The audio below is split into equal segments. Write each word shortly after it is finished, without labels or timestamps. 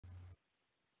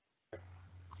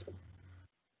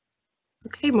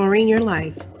Okay, Maureen, you're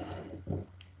live.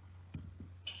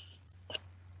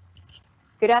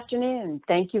 Good afternoon.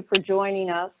 Thank you for joining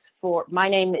us. My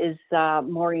name is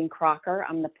Maureen Crocker.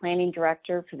 I'm the Planning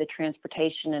Director for the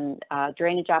Transportation and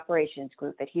Drainage Operations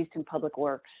Group at Houston Public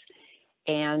Works.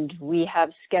 And we have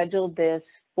scheduled this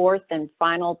fourth and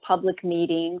final public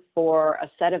meeting for a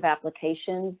set of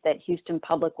applications that Houston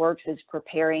Public Works is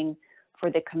preparing for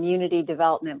the Community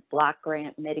Development Block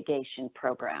Grant Mitigation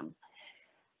Program.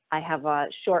 I have a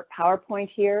short PowerPoint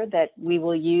here that we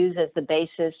will use as the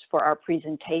basis for our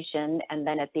presentation. And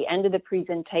then at the end of the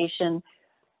presentation,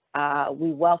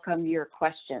 we welcome your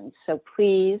questions. So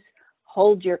please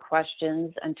hold your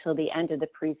questions until the end of the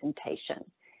presentation.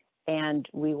 And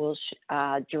we will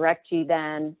direct you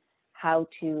then how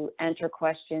to enter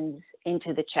questions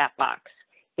into the chat box.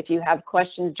 If you have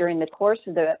questions during the course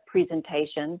of the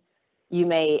presentation, you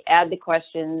may add the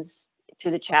questions to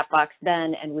the chat box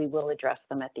then, and we will address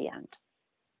them at the end.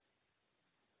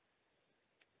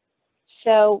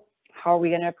 So how are we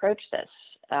going to approach this?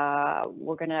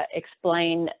 We're going to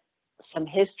explain some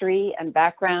history and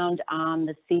background on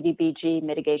the CDBG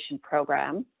mitigation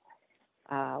program,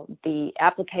 the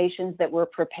applications that we're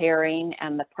preparing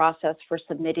and the process for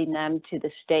submitting them to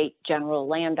the State General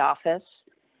Land Office,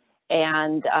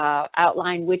 and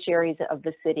outline which areas of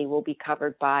the city will be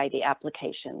covered by the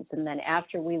applications. And then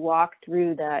after we walk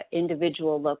through the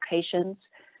individual locations,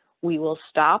 we will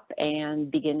stop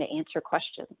and begin to answer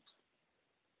questions.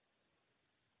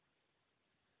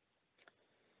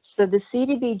 So the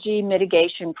CDBG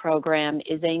mitigation program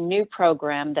is a new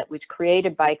program that was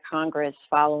created by Congress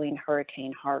following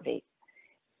Hurricane Harvey.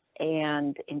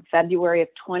 And in February of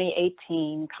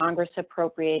 2018, Congress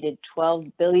appropriated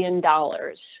 $12 billion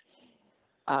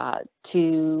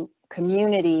to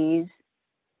communities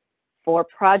for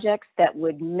projects that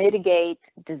would mitigate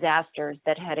disasters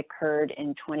that had occurred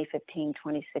in 2015,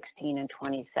 2016, and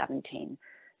 2017.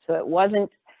 So it wasn't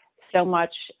so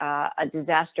much a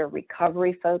disaster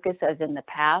recovery focus as in the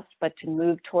past, but to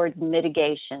move towards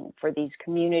mitigation for these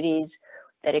communities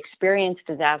that experience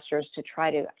disasters to try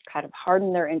to kind of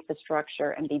harden their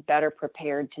infrastructure and be better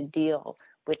prepared to deal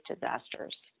with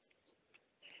disasters.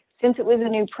 Since it was a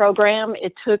new program,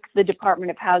 it took the Department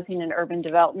of Housing and Urban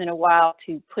Development a while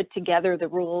to put together the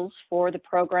rules for the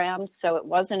program. So it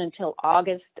wasn't until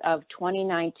August of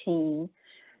 2019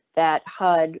 that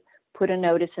HUD put a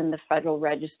notice in the Federal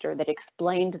Register that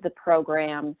explained the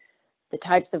program, the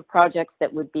types of projects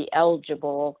that would be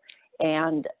eligible,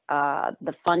 and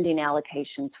the funding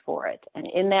allocations for it. And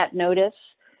in that notice,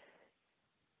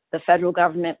 the federal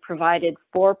government provided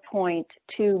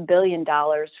 $4.2 billion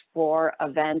for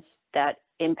events that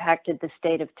impacted the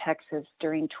state of Texas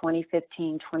during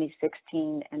 2015,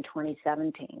 2016, and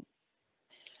 2017.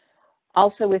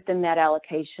 Also within that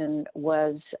allocation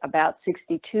was about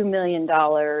 $62 million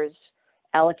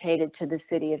allocated to the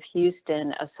city of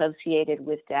Houston associated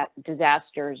with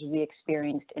disasters we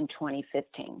experienced in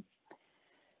 2015.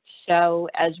 So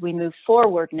as we move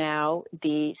forward now,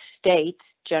 the State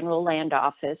General Land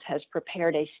Office has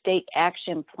prepared a state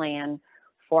action plan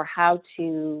for how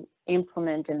to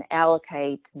implement and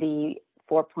allocate the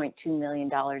 $4.2 million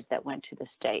that went to the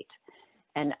state.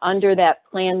 And under that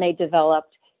plan they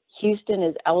developed, Houston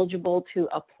is eligible to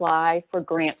apply for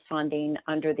grant funding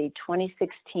under the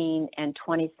 2016 and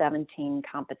 2017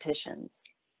 competitions.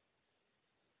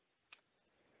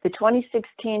 The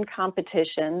 2016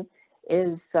 competition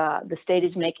is, the state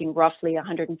is making roughly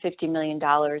 $150 million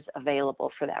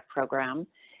available for that program.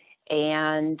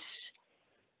 And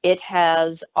it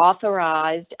has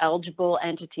authorized eligible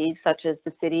entities such as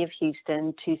the City of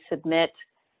Houston to submit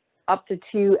up to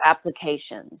 2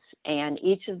 applications. And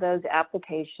each of those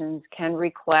applications can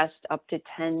request up to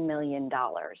 $10 million.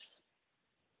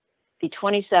 The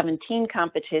 2017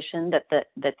 competition that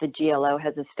the GLO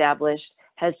has established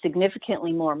has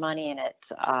significantly more money in it,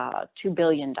 $2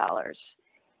 billion.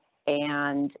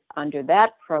 And under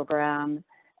that program,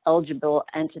 eligible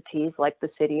entities like the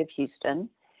City of Houston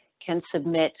can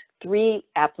submit 3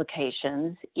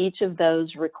 applications, each of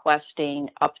those requesting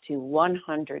up to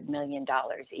 $100 million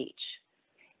each.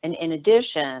 And in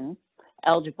addition,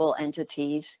 eligible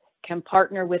entities can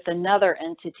partner with another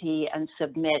entity and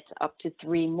submit up to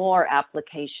 3 more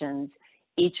applications,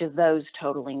 each of those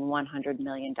totaling $100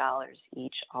 million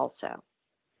each also.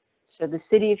 So the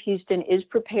City of Houston is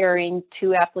preparing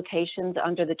 2 applications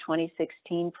under the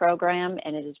 2016 program,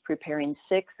 and it is preparing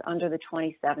 6 under the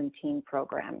 2017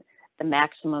 program, the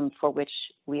maximum for which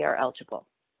we are eligible.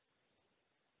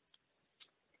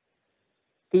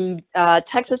 The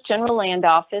Texas General Land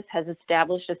Office has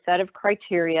established a set of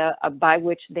criteria by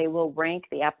which they will rank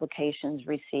the applications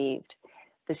received.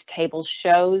 This table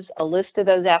shows a list of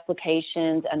those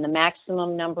applications and the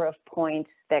maximum number of points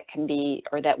that can be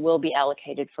or that will be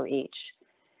allocated for each.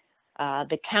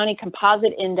 The County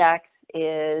Composite Index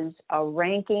is a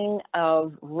ranking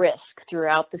of risk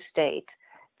throughout the state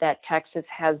that Texas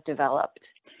has developed.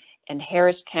 And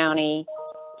Harris County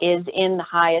is in the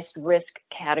highest risk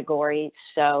category,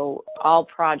 so all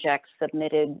projects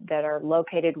submitted that are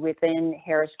located within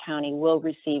Harris County will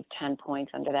receive 10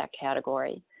 points under that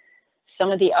category. Some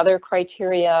of the other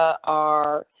criteria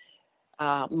are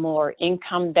more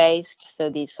income-based, so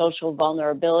the Social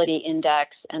Vulnerability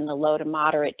Index and the low to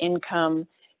moderate income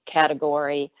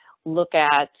category look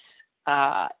at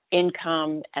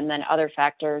income and then other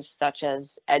factors such as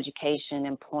education,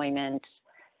 employment,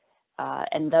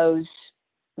 and those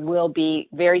will be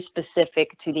very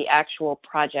specific to the actual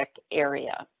project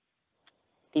area.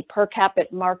 The per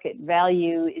capita market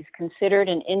value is considered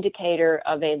an indicator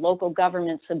of a local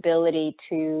government's ability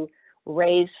to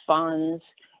raise funds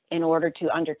in order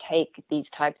to undertake these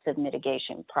types of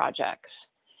mitigation projects.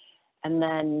 And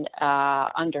then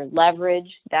under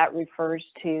leverage, that refers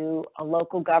to a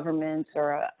local government's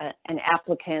or an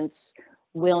applicant's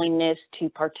willingness to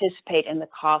participate in the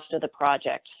cost of the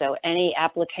project. So any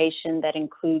application that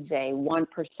includes a 1%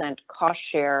 cost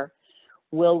share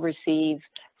will receive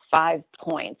 5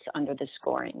 points under the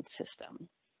scoring system.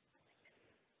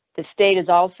 The state is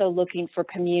also looking for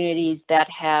communities that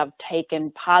have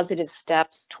taken positive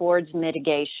steps towards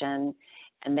mitigation,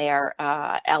 and they are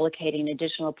allocating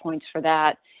additional points for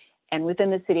that. And within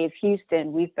the city of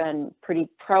Houston, we've been pretty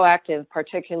proactive,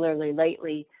 particularly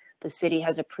lately. The city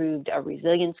has approved a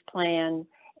resilience plan,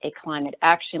 a climate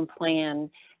action plan,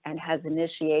 and has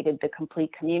initiated the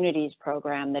Complete Communities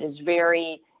program that is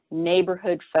very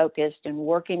neighborhood focused and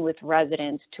working with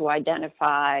residents to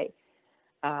identify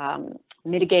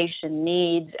mitigation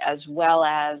needs as well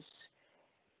as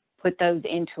put those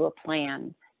into a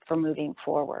plan for moving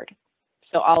forward.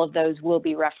 So all of those will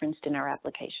be referenced in our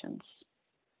applications.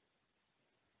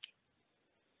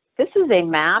 This is a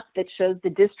map that shows the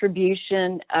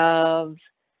distribution of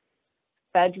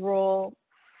federal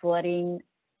flooding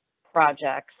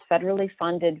projects, federally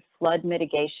funded flood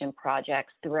mitigation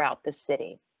projects throughout the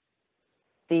city.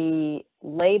 The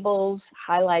labels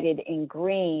highlighted in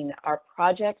green are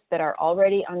projects that are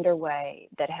already underway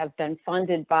that have been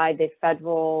funded by the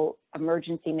Federal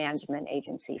Emergency Management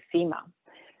Agency, FEMA.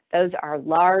 Those are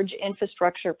large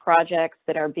infrastructure projects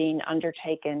that are being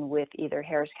undertaken with either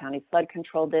Harris County Flood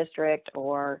Control District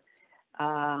or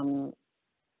TxDOT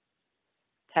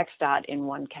in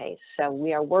one case. So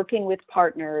we are working with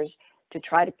partners to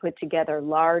try to put together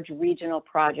large regional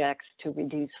projects to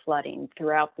reduce flooding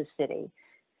throughout the city.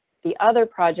 The other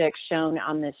projects shown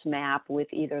on this map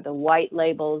with either the white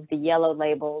labels, the yellow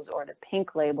labels, or the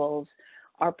pink labels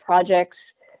are projects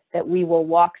that we will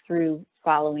walk through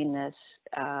following this.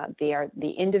 They are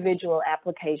the individual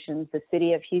applications the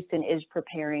City of Houston is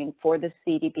preparing for the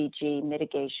CDBG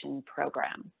mitigation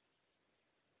program.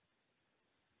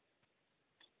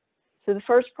 So the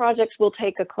first projects we'll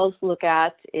take a close look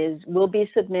at will be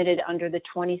submitted under the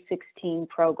 2016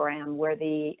 program where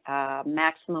the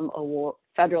maximum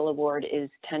federal award is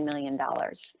 $10 million.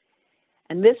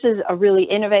 And this is a really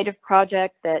innovative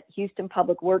project that Houston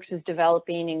Public Works is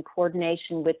developing in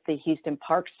coordination with the Houston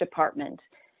Parks Department.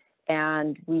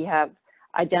 And we have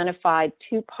identified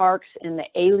 2 parks in the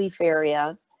Alief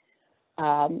area.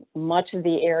 Much of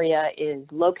the area is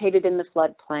located in the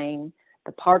floodplain.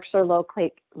 The parks are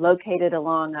located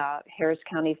along Harris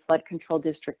County Flood Control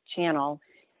District channel,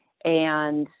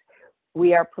 and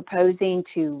we are proposing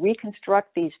to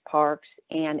reconstruct these parks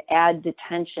and add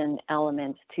detention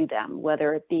elements to them,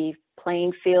 whether it be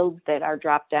playing fields that are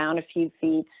dropped down a few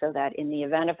feet so that in the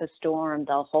event of a storm,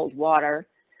 they'll hold water,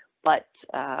 but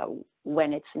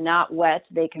when it's not wet,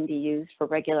 they can be used for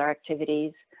regular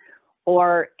activities,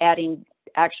 or adding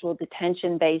actual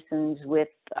detention basins with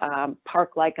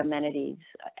park-like amenities,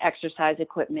 exercise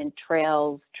equipment,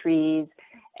 trails, trees,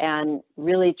 and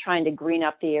really trying to green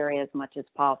up the area as much as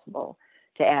possible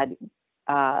to add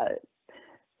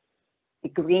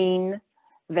green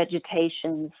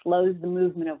vegetation, slows the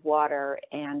movement of water,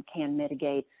 and can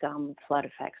mitigate some flood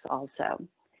effects also.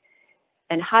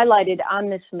 And highlighted on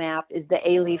this map is the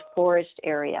Alief Forest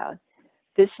area.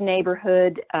 This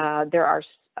neighborhood, there are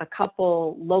a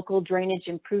couple local drainage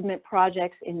improvement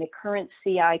projects in the current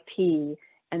CIP,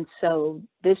 and so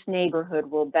this neighborhood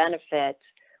will benefit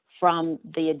from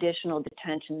the additional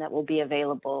detention that will be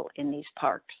available in these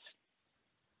parks.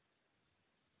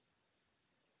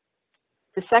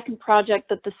 The second project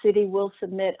that the city will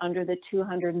submit under the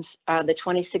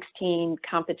 2016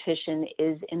 competition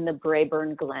is in the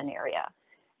Brayburn Glen area.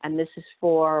 And this is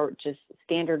for just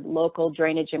standard local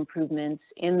drainage improvements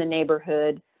in the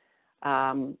neighborhood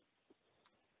that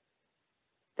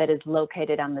is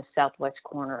located on the southwest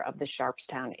corner of the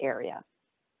Sharpstown area.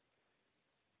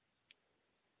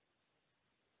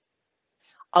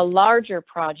 A larger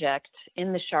project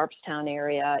in the Sharpstown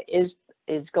area is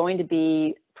going to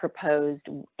be proposed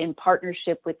in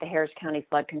partnership with the Harris County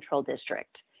Flood Control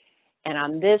District. And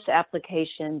on this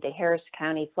application, the Harris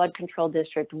County Flood Control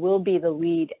District will be the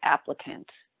lead applicant.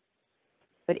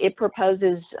 But it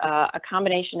proposes a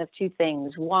combination of two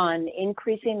things. One,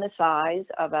 increasing the size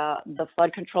of the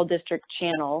Flood Control District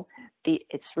channel,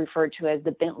 it's referred to as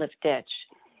the Bentliff Ditch,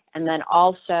 and then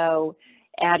also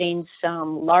adding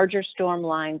some larger storm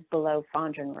lines below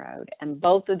Fondren Road. And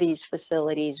both of these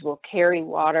facilities will carry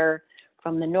water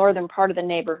from the northern part of the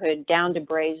neighborhood down to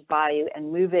Brays Bayou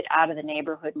and move it out of the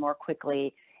neighborhood more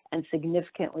quickly and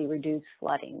significantly reduce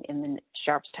flooding in the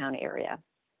Sharpstown area.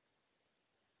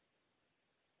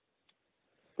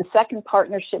 The second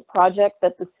partnership project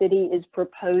that the city is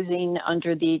proposing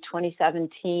under the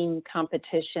 2017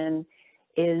 competition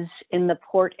is in the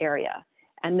port area.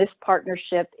 And this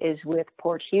partnership is with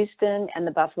Port Houston and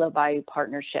the Buffalo Bayou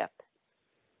Partnership.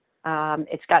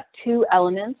 It's got two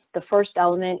elements. The first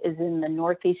element is in the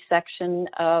northeast section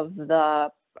of the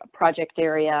project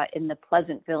area in the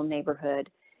Pleasantville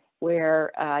neighborhood,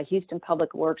 where Houston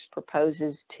Public Works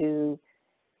proposes to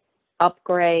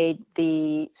upgrade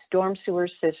the storm sewer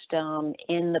system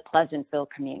in the Pleasantville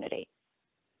community.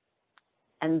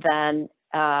 And then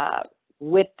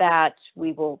with that,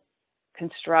 we will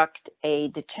construct a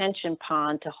detention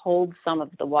pond to hold some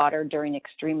of the water during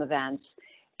extreme events.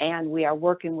 And we are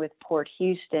working with Port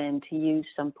Houston to use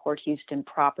some Port Houston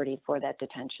property for that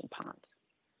detention pond.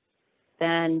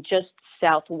 Then just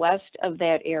southwest of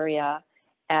that area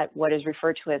at what is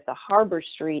referred to as the Harbor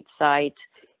Street site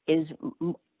is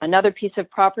another piece of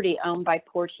property owned by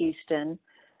Port Houston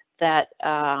that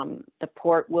the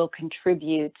port will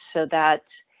contribute so that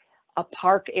a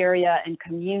park area and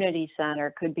community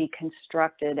center could be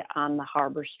constructed on the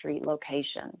Harbor Street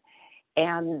location.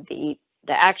 And the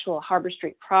actual Harbor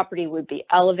Street property would be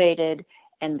elevated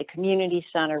and the community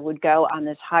center would go on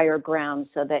this higher ground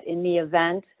so that in the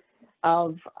event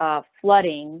of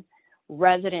flooding,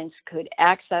 residents could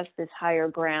access this higher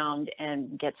ground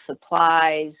and get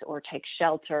supplies or take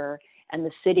shelter, and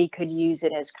the city could use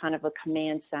it as kind of a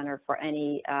command center for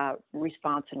any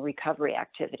response and recovery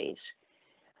activities.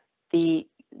 The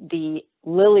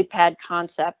lily pad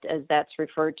concept, as that's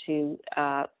referred to,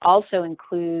 also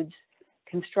includes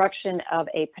construction of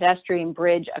a pedestrian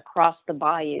bridge across the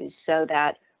bayou so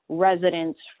that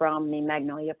residents from the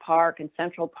Magnolia Park and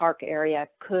Central Park area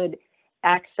could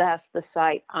access the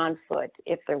site on foot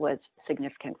if there was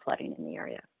significant flooding in the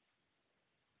area.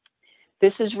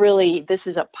 This is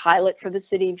a pilot for the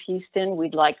city of Houston.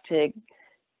 We'd like to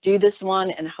do this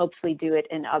one and hopefully do it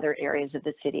in other areas of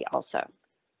the city also.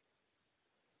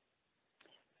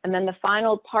 And then the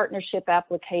final partnership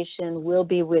application will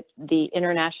be with the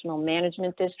International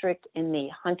Management District in the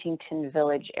Huntington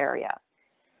Village area.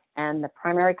 And the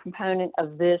primary component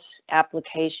of this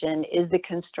application is the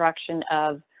construction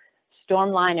of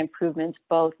stormline improvements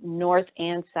both north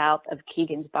and south of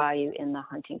Keegan's Bayou in the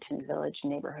Huntington Village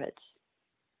neighborhoods.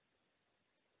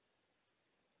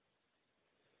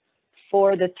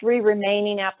 For the three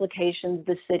remaining applications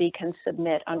the city can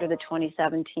submit under the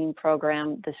 2017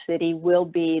 program, the city will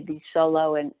be the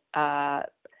solo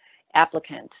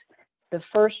applicant. The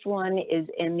first one is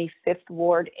in the 5th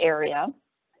Ward area.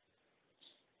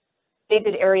 The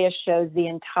shaded area shows the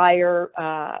entire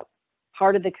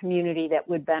part of the community that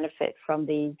would benefit from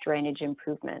the drainage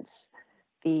improvements.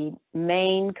 The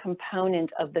main component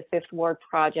of the 5th Ward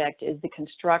project is the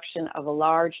construction of a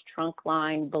large trunk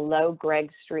line below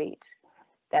Gregg Street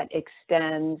that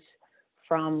extends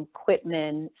from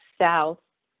Quitman south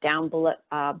down below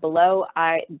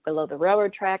the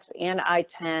railroad tracks and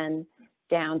I-10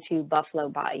 down to Buffalo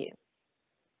Bayou.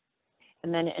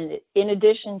 And then in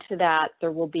addition to that,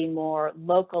 there will be more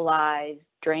localized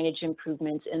drainage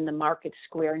improvements in the Market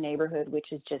Square neighborhood,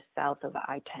 which is just south of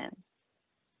I-10.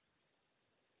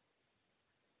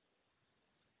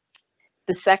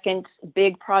 The second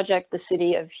big project the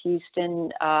city of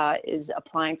Houston is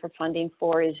applying for funding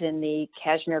for is in the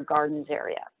Cashmere Gardens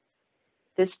area.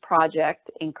 This project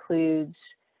includes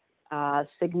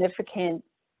significant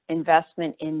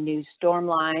investment in new storm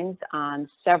lines on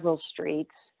several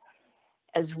streets,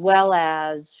 as well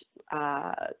as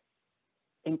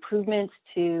improvements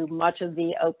to much of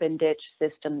the open ditch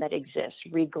system that exists,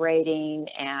 regrading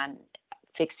and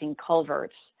fixing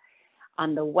culverts.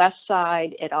 On the west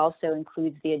side, it also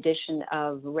includes the addition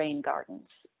of rain gardens.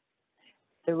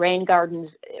 The rain gardens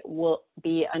will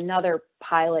be another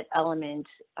pilot element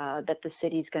that the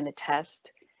city's going to test.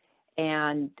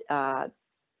 And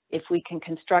if we can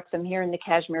construct them here in the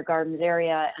Kashmir Gardens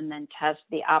area and then test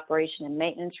the operation and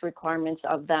maintenance requirements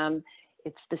of them,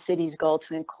 it's the city's goal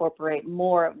to incorporate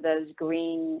more of those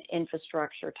green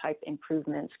infrastructure type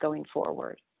improvements going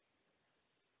forward.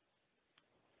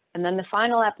 And then the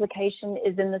final application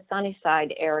is in the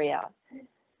Sunnyside area.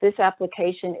 This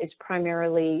application is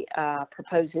primarily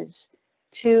proposes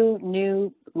 2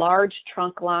 new large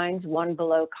trunk lines, one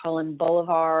below Cullen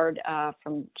Boulevard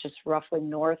from just roughly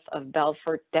north of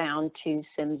Belfort down to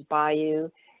Sims Bayou,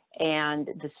 and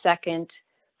the second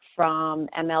from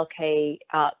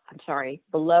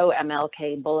below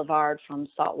MLK Boulevard from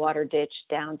Saltwater Ditch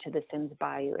down to the Sims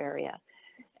Bayou area.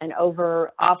 And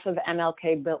off of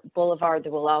MLK Boulevard,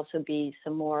 there will also be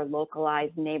some more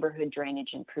localized neighborhood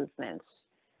drainage improvements.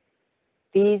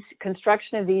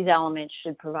 Construction of these elements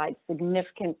should provide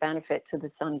significant benefit to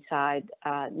the Sunnyside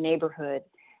neighborhood.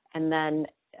 And then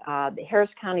the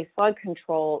Harris County Flood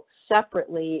Control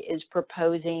separately is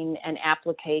proposing an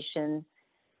application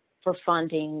for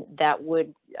funding that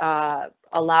would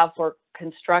allow for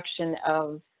construction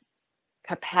of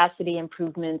capacity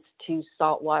improvements to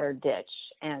Saltwater Ditch.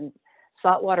 And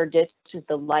Saltwater Ditch is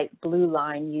the light blue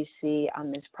line you see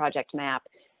on this project map.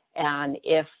 And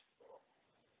if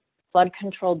Flood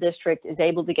Control District is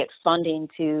able to get funding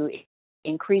to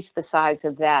increase the size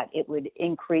of that, it would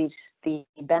increase the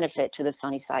benefit to the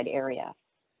Sunnyside area.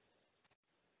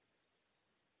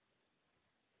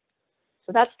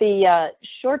 So that's the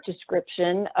short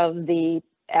description of the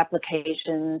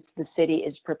applications the city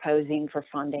is proposing for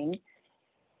funding.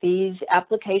 These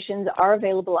applications are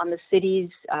available on the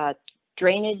city's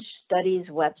drainage studies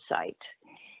website,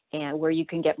 and where you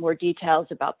can get more details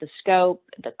about the scope,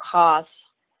 the costs.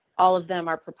 All of them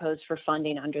are proposed for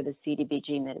funding under the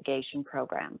CDBG mitigation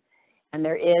program. And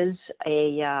there is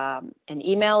an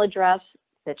email address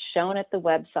that's shown at the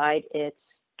website. It's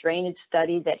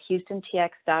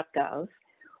drainagestudies@houstontx.gov,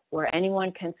 where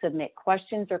anyone can submit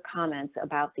questions or comments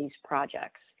about these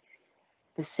projects.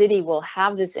 The city will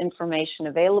have this information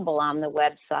available on the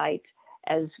website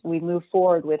as we move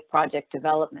forward with project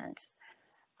development.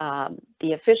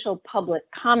 The official public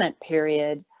comment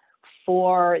period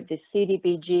for the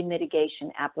CDBG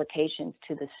mitigation applications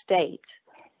to the state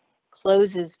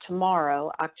closes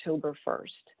tomorrow, October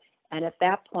 1st. And at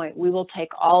that point, we will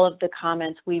take all of the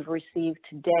comments we've received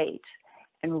to date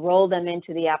and roll them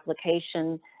into the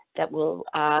application that will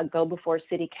go before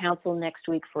City Council next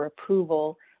week for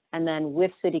approval. And then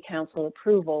with City Council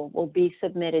approval, will be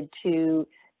submitted to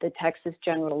the Texas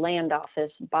General Land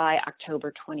Office by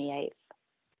October 28th.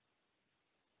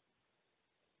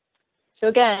 So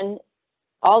again,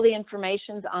 all the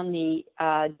information's on the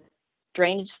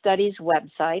Drainage Studies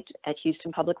website at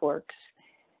Houston Public Works.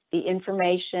 The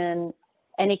information,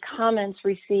 any comments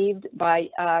received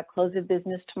by close of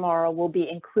business tomorrow will be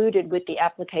included with the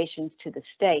applications to the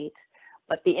state,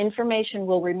 but the information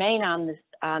will remain on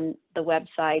the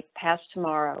website past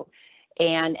tomorrow.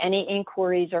 And any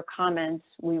inquiries or comments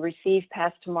we receive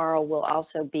past tomorrow will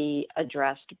also be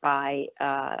addressed by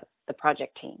the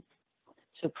project team.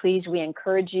 So please, we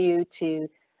encourage you to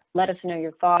let us know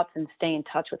your thoughts and stay in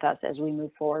touch with us as we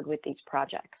move forward with these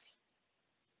projects.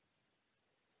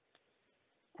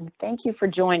 And thank you for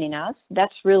joining us.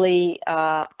 That's really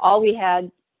all we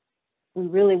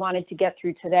really wanted to get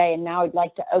through today. And now I'd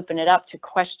like to open it up to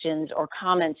questions or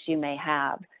comments you may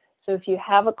have. So if you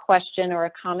have a question or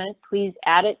a comment, please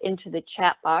add it into the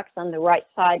chat box on the right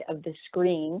side of the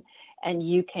screen. And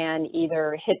you can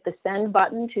either hit the send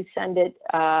button to send it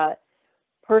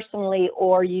personally,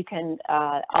 or you can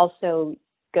also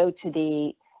go to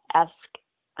the ask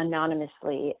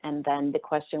anonymously, and then the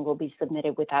question will be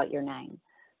submitted without your name.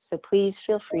 So please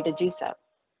feel free to do so.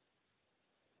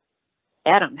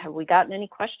 Adam, have we gotten any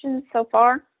questions so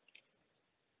far?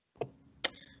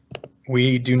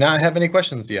 We do not have any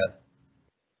questions yet.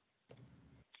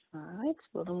 All right,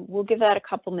 well, then we'll give that a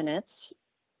couple minutes.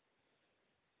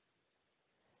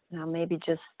 Now maybe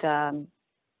just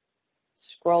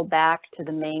scroll back to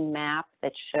the main map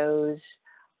that shows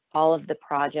all of the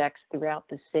projects throughout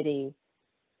the city.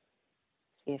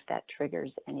 See if that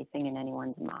triggers anything in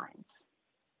anyone's minds.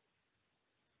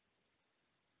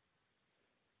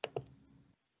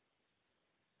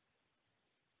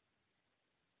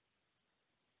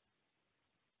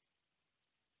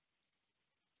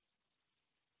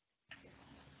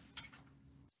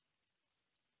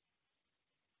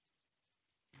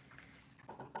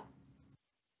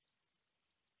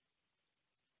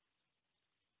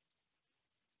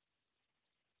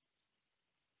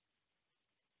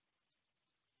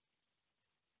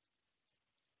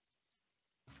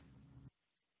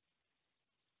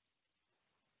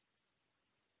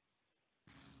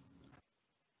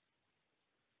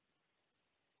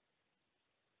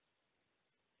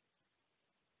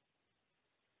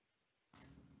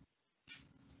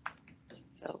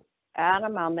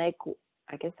 Adam, I'll make,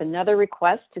 I guess, another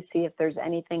request to see if there's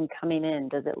anything coming in.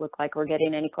 Does it look like we're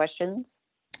getting any questions?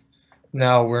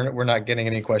 No, we're not getting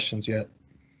any questions yet.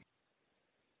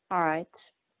 All right.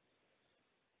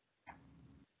 I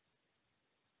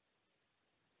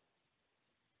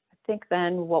think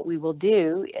then what we will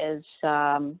do is,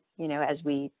 you know, as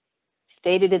we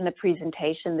stated in the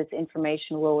presentation, this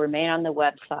information will remain on the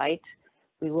website.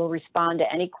 We will respond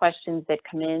to any questions that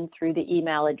come in through the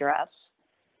email address,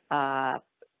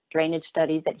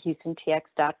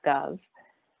 drainagestudies@houstontx.gov,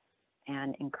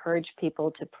 and encourage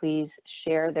people to please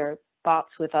share their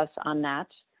thoughts with us on that.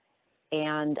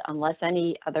 And unless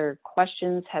any other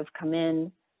questions have come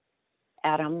in,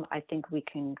 Adam, I think we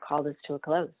can call this to a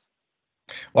close.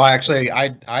 Well, actually,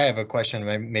 I have a question.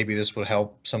 Maybe this would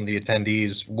help some of the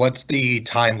attendees. What's the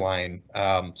timeline?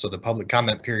 So the public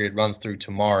comment period runs through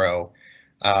tomorrow.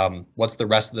 What's the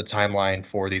rest of the timeline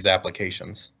for these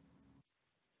applications?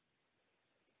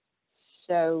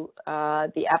 So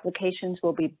the applications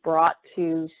will be brought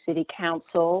to City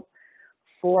Council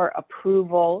for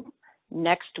approval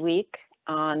next week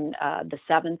on the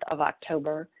 7th of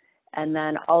October. And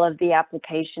then all of the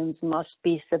applications must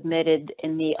be submitted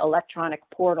in the electronic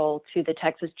portal to the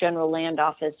Texas General Land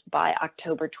Office by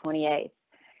October 28th.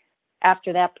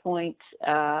 After that point,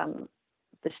 the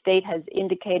state has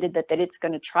indicated that it's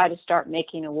going to try to start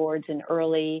making awards in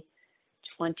early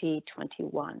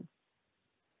 2021.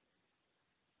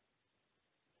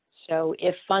 So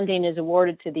if funding is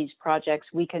awarded to these projects,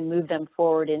 we can move them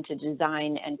forward into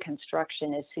design and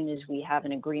construction as soon as we have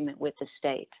an agreement with the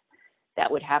state. That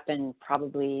would happen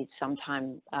probably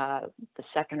sometime the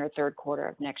second or third quarter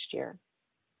of next year.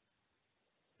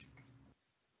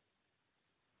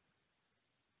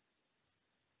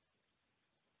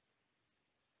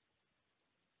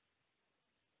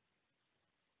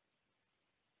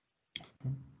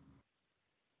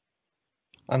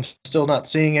 I'm still not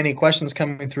seeing any questions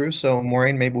coming through, so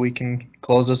Maureen, maybe we can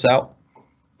close this out.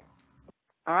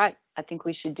 All right, I think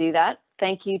we should do that.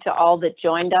 Thank you to all that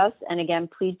joined us. And again,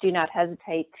 please do not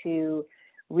hesitate to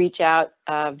reach out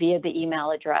via the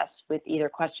email address with either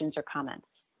questions or comments.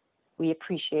 We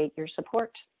appreciate your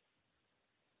support.